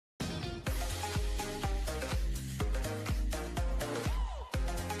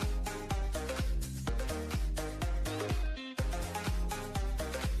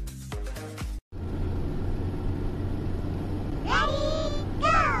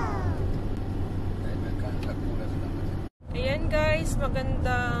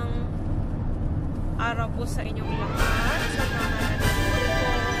magandang araw po sa inyong lahat. Sa pangalan ng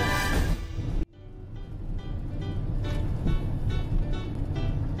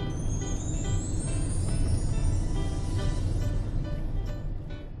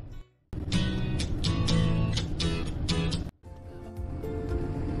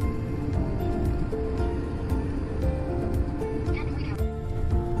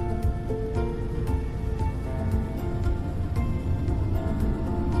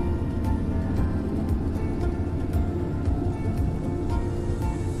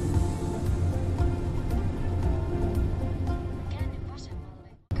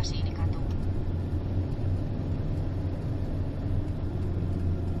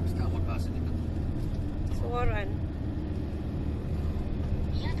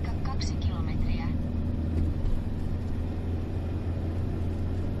Jatka 2 kilometriä.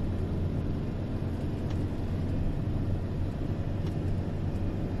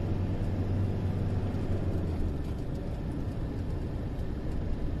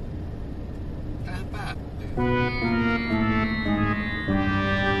 Tähän päättyy.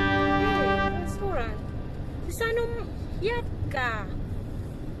 Suoraan. Siis sanon jatkaa.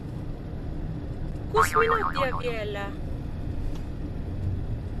 6 minuuttia vielä.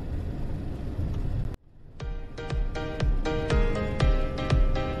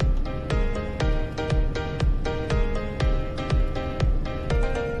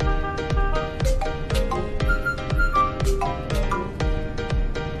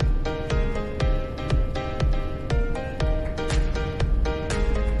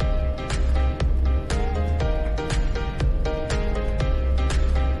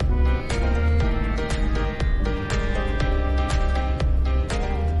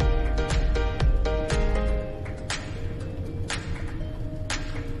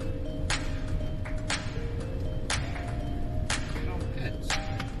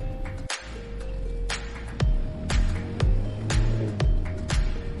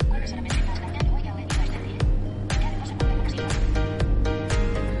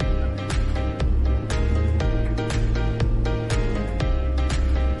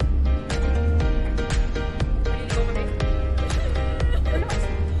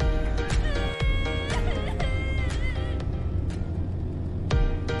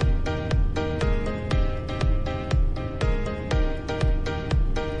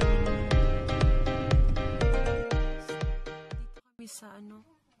 Sa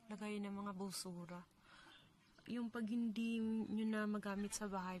lagay ng mga busura. Yung pag hindi nyo na magamit sa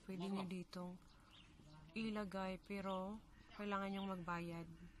bahay, pwede nyo ditong ilagay, pero kailangan nyong magbayad.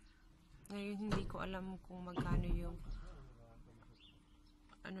 Ngayon hindi ko alam kung magkano yung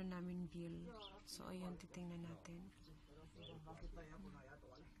namin bill. So ayun, titingnan natin.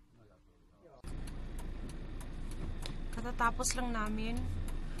 Katatapos lang namin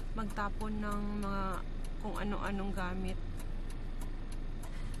magtapon ng mga kung ano-anong gamit.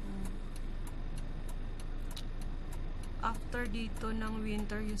 After dito ng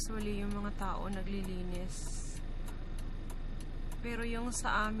winter, usually yung mga tao naglilinis. Pero yung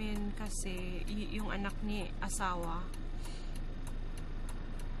sa amin kasi, yung anak ni asawa,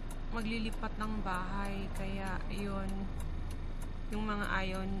 maglilipat ng bahay. Kaya yun, yung mga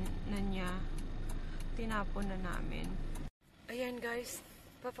ayon na niya, tinapon na namin. Ayan guys,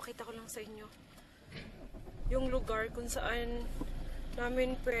 papakita ko lang sa inyo yung lugar kung saan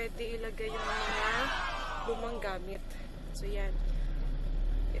namin pwede ilagay yung mga lumang gamit. So yan.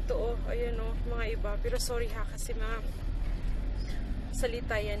 Ito ayan mga iba. Pero sorry ha, kasi mga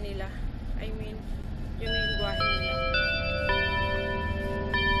salita yan nila. I mean, yung lingwahe nila.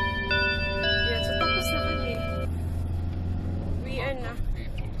 Yan, so tapos na kami. Uwian na.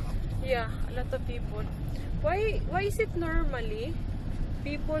 Yeah, a lot of people. Why is it normally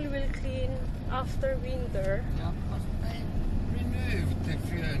people will clean after winter? Ja, fast they removed the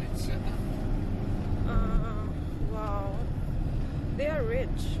furniture. Wow. They are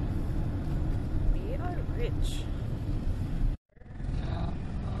rich. They are rich.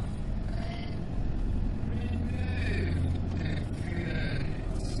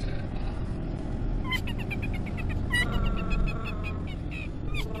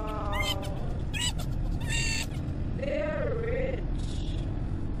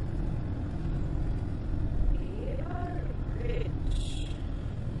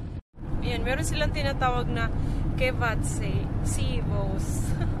 Meron silang tinatawag na kevatse,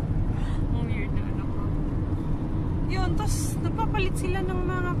 sivos. Ang weird na yun, tapos napapalit sila ng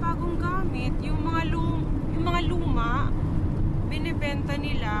mga bagong gamit. Yung mga luma, binibenta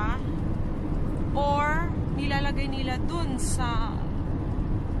nila or nilalagay nila dun sa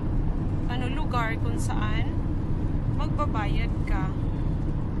lugar kung saan magbabayad ka.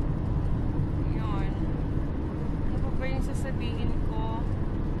 Yun. Ano pa ba yung sasabihin ko?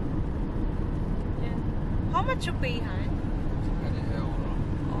 Yan. How much you pay, Han? 20 euro.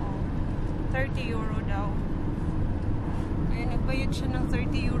 Oh, 30 euro daw. Ayun, nagbayad siya ng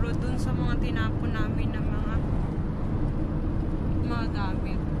 30 euro dun sa mga tinapon namin na mga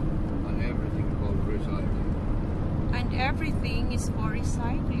gamit. And everything called recycling. And everything is for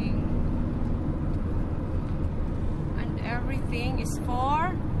recycling. And everything is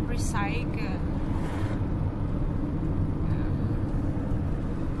for recycle.